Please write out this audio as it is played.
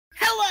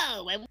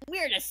Hello, and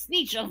we're the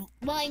Sneech of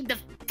Mind the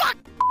Fuck!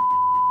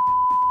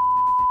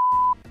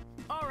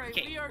 Alright,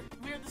 we are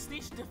the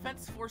Sneech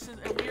Defense Forces,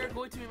 and we are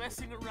going to be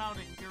messing around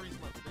in Garry's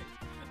Mod today.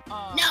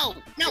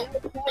 No,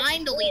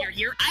 I'm the leader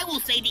here. I will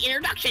say the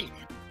introduction.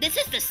 This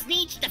is the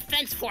Sneech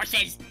Defense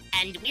Forces,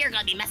 and we are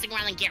going to be messing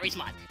around in Garry's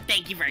Mod.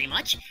 Thank you very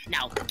much.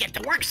 Now, get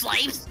to work,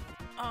 slaves!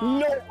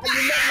 No, you're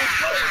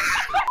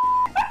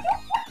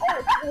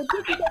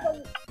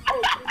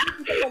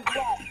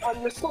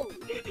on your soul.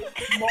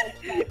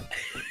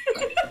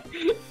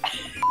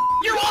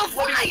 You're all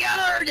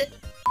fired!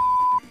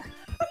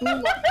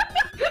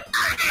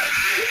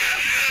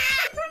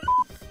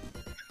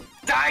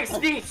 Die,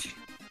 Sneech!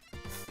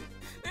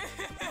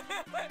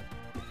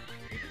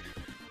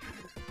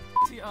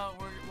 See,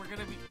 we're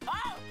gonna be.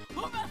 Oh!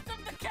 Who messed up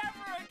the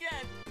camera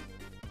again?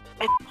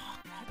 Oh,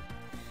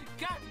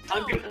 God,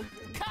 no!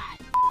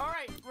 Cut!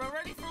 Alright, we're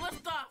ready for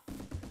liftoff!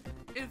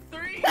 In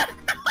 3, we're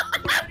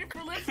ready for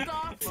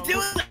liftoff! Let's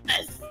do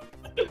this!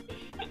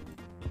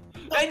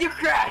 And you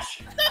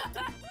crash!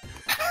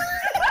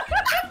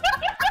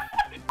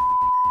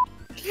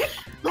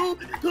 Who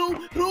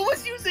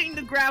was using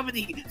the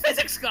gravity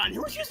physics gun?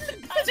 Who was using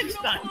the physics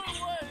gun?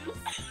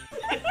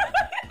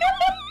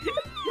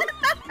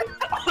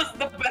 That was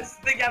the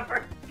best thing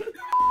ever.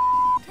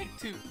 Take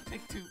two.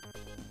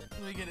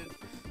 Let me get it.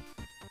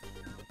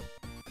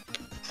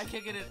 I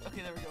can't get it.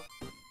 Okay, there we go.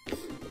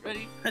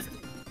 Ready?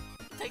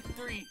 Take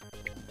 3.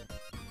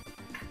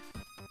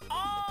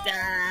 Oh!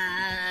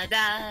 Da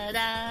da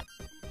da.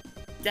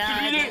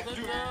 And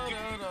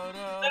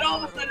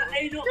all of a sudden,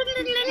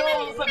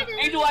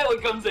 Angel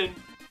Island comes in.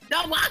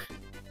 No, what?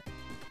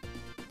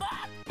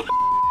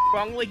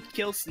 Wrongly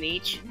kill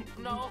Sneech.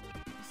 No,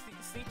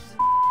 Sneech is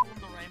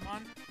the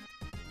Raymond.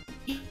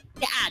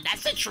 Yeah,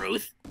 that's the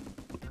truth.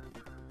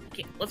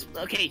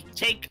 Okay,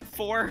 take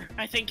 4,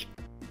 I think.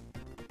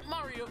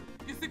 Mario,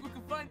 you think we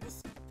can find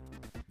this?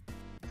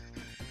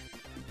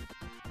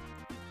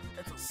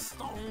 That's a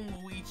stone,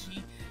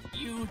 Luigi.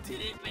 You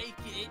didn't make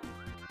it.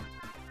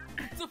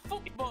 It's a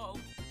football.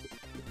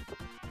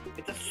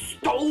 It's a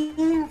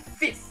stone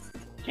fist.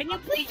 Can you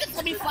please just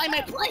let me fly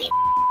my plane?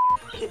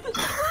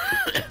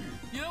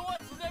 You know what?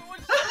 Since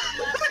everyone's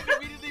laughing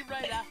immediately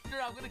right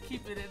after, I'm gonna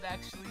keep it in,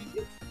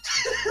 actually.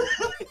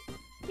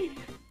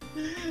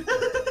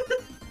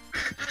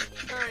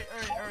 Alright.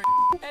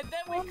 And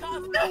then we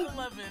caused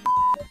 9/11.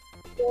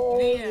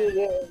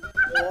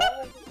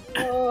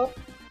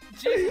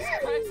 Jesus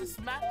Christ, this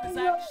map is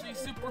actually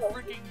super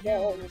freaking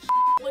huge.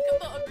 Look at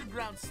the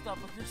underground stuff.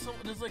 Like,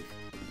 there's like.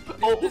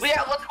 Oh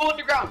yeah, let's go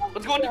underground.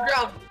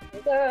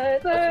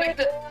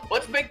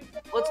 Let's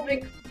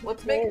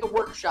make the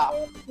workshop.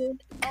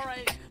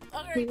 Alright,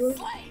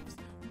 slaves,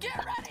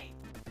 get ready.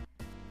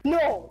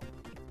 No.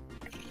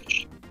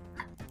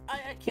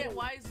 I can't.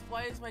 Why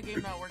is my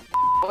game not working?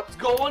 Let's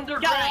go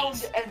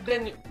underground and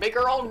then make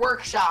our own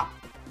workshop.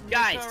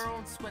 Guys. Make our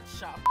own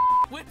sweatshop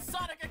with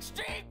Sonic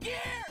Extreme Gear.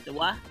 The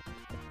what?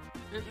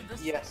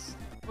 Yes.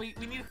 We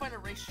need to find a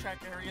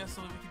racetrack area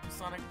so that we can do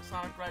Sonic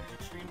Riders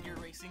Extreme Gear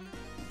Racing.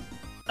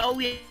 Oh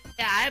yeah,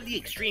 I have the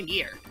extreme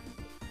gear.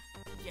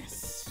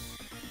 Yes.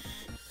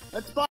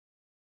 Let's buy.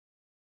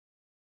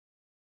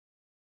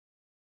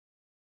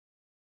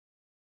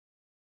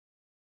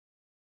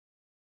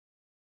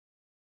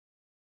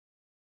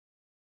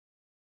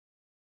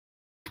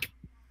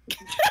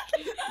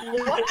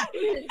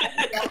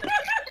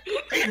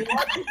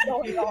 What's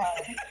going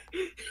on?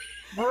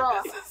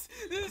 Bruh.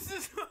 This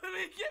is what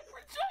we get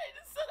for trying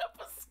to set up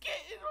a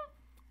skit.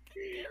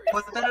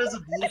 Put that as a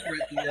blooper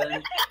at the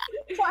end.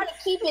 Trying to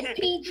keep it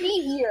PG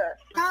here.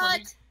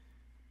 Cut!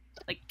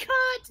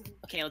 Cut!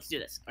 Okay, let's do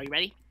this. Are you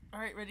ready?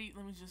 Alright, ready?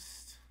 Let me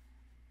just...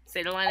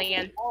 Say the line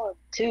again. 1,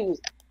 2.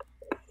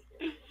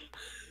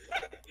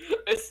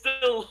 I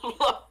still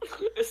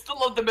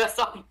love the mess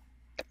up.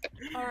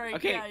 Alright,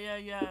 okay.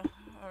 Yeah.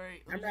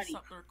 Alright, let me just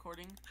stop the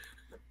recording.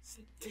 It's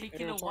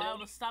taking a while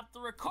to stop the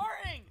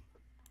recording!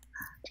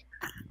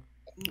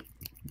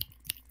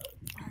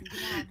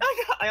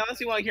 I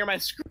honestly want to hear my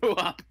screw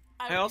up.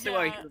 I honestly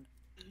want to hear.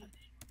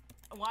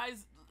 Why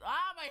is...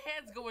 my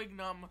hand's going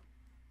numb.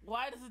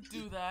 Why does it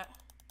do that?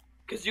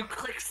 Cause you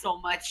click so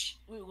much.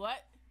 Wait,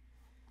 what?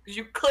 Cause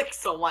you click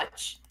so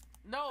much.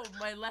 No,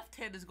 my left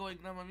hand is going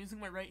numb. I'm using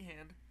my right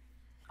hand.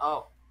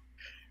 Oh.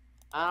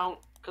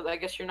 Cause I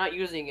guess you're not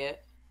using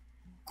it.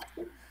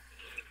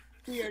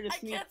 I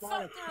can't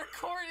stop the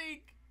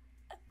recording!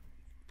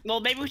 Well,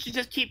 maybe we should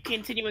just keep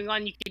continuing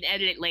on. You can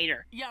edit it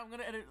later. Yeah, I'm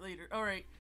gonna edit it later. Alright.